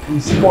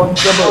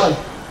responsible.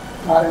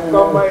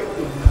 Come by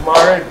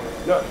married.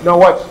 Now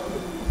watch.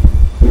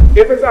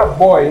 If it's a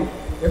boy,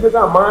 if it's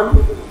a man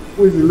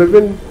who is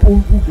living,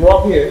 who grew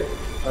up here,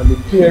 and the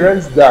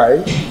parents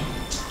die,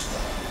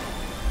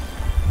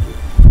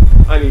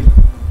 and he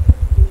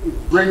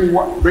bring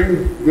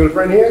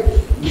girlfriend here,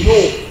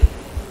 no.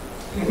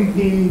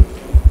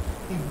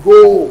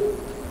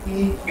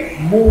 He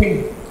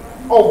move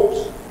out.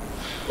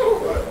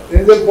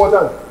 This is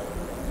important.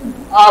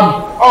 I'm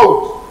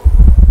out.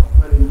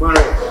 And he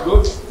married.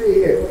 Don't stay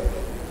here.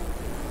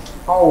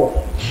 How?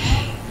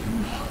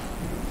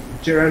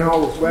 Children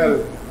house.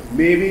 Well,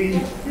 maybe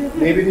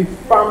the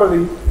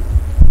family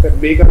that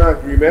make an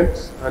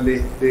agreement and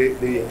they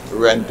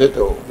Rent it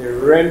out. they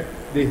rent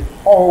the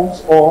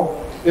house, or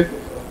if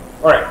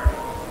alright.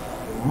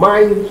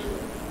 My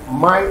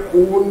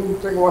own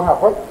thing what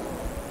happened,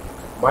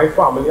 my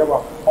family have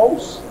a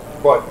house,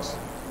 but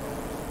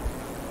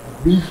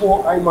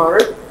before I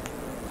married,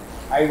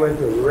 I went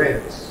to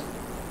rent.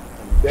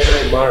 Then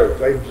I married.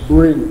 So I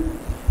bring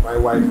my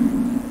wife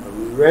and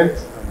we rent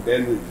and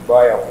then we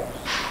buy a house.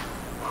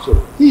 So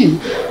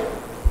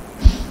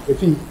if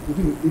he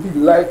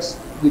likes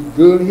the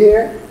girl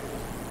here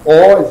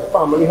or his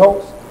family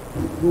house,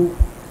 do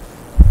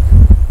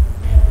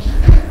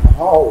a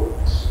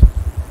house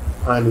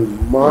and he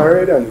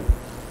married and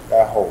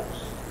that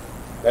house.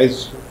 That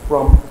is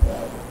from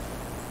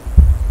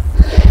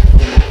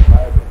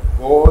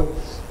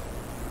God's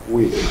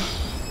way.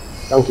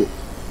 Thank you.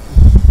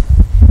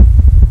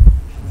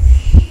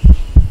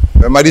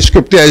 Remember the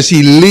scripture is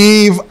he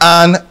leave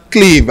and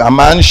cleave. A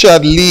man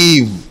should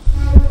leave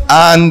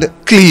and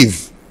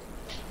cleave.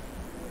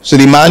 So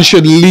the man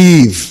should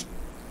leave.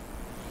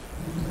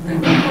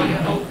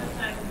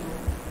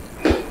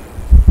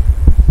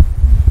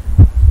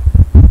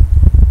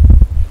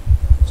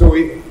 So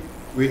we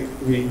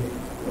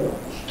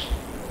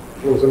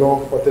closing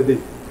off for today.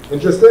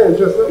 Interesting.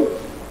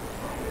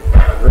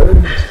 Very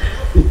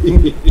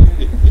interesting.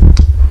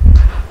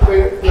 So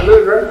you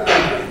know, right?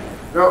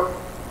 Now,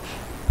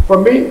 for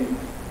me,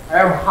 I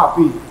am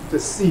happy to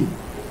see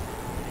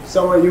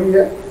some of you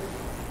here.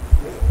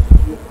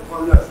 You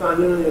understand,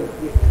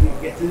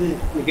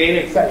 you're getting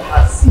excited.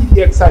 I see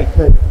the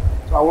excitement.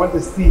 So I want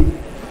to see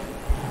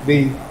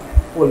the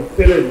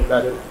fulfilling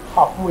that will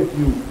happen with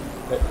you.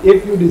 That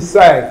if you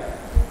decide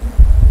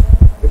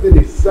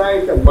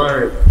to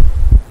marry,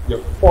 you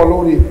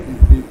follow the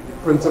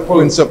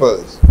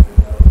principles,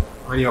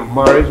 and your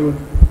marriage will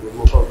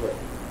work out well.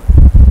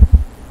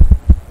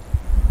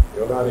 You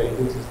don't have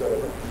anything to say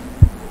about it.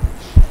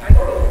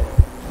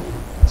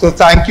 So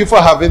thank you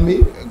for having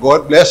me.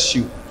 God bless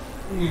you.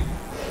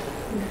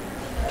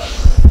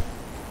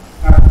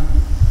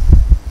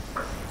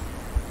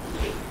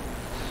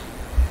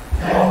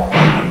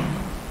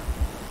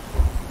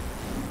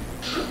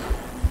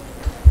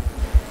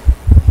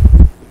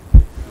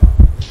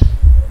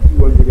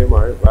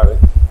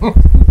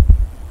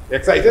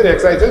 Excited?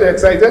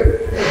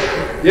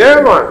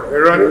 Yeah, man.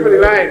 We're running for the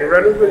line. We're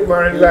running for the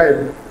marriage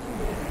line.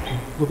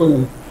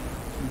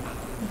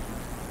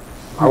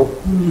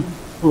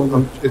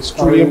 It's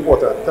truly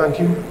important. Thank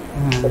you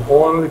for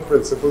all the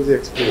principles you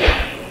explained.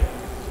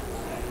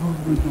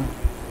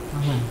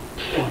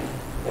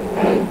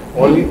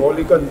 All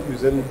the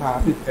confusing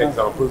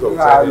examples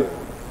outside here.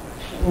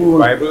 The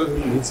Bible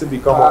needs to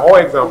become our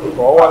example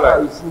for our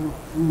lives.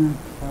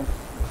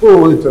 To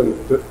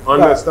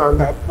understand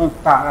the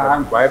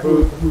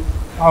Bible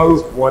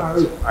is what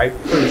I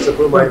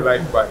principle my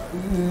life by.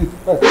 We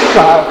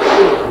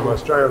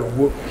must try and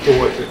work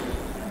towards it.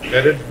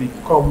 Let it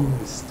become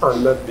the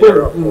standard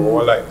bearer for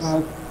our lives.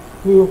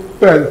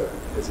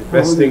 It's the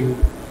best thing.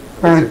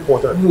 It's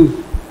important.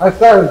 I was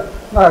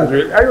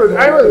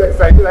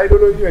excited. I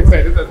don't know if you're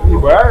excited as me,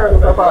 but I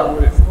was about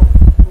this.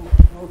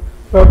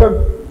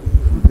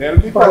 There'll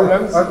be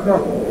problems.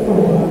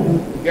 You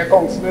get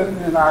counseling.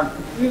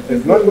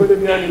 It's not going to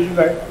be an easy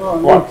life.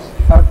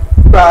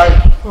 But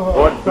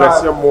God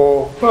bless you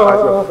more as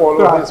you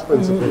follow His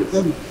principles.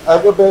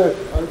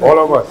 All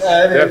of us,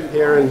 deaf,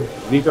 hearing,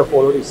 need to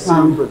follow the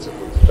same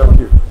principles. Thank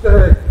you.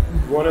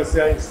 You want to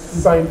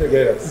sign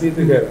together, see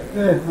together.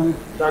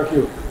 Thank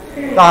you.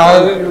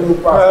 Thank you,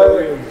 Pastor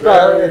Wayne,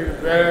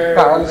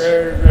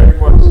 very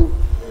much.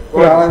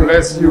 God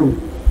bless you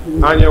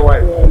and your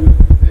wife.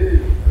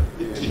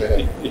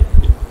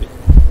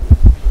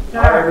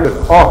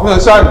 Oh,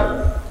 son.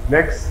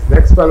 Next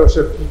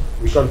fellowship,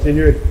 we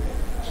continue it.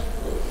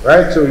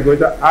 Right, so we're going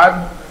to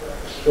add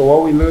to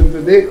what we learned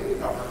today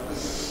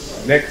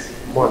next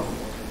month.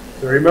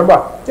 So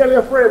remember, tell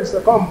your friends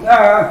to come.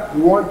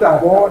 We want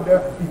more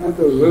deaf people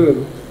to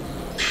learn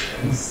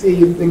the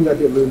same thing that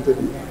they learned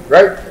today.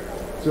 Right?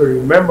 So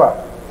remember,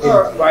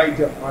 invite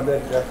your other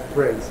deaf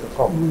friends to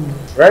come.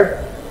 Right?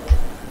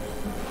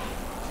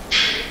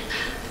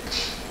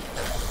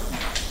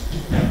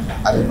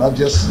 And not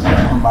just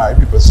married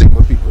people,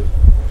 single people.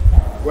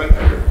 Well,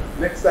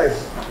 next time,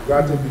 you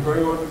got to be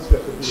going on to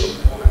special people.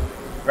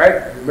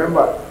 Right?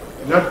 Remember,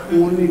 not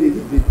only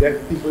the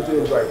deaf people to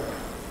invite,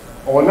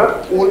 or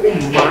not only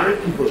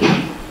married people,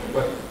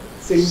 but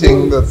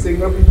single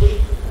people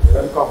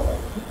can come.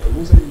 And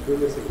who said you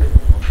bring a single?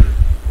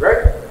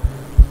 Right?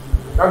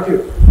 Thank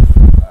you.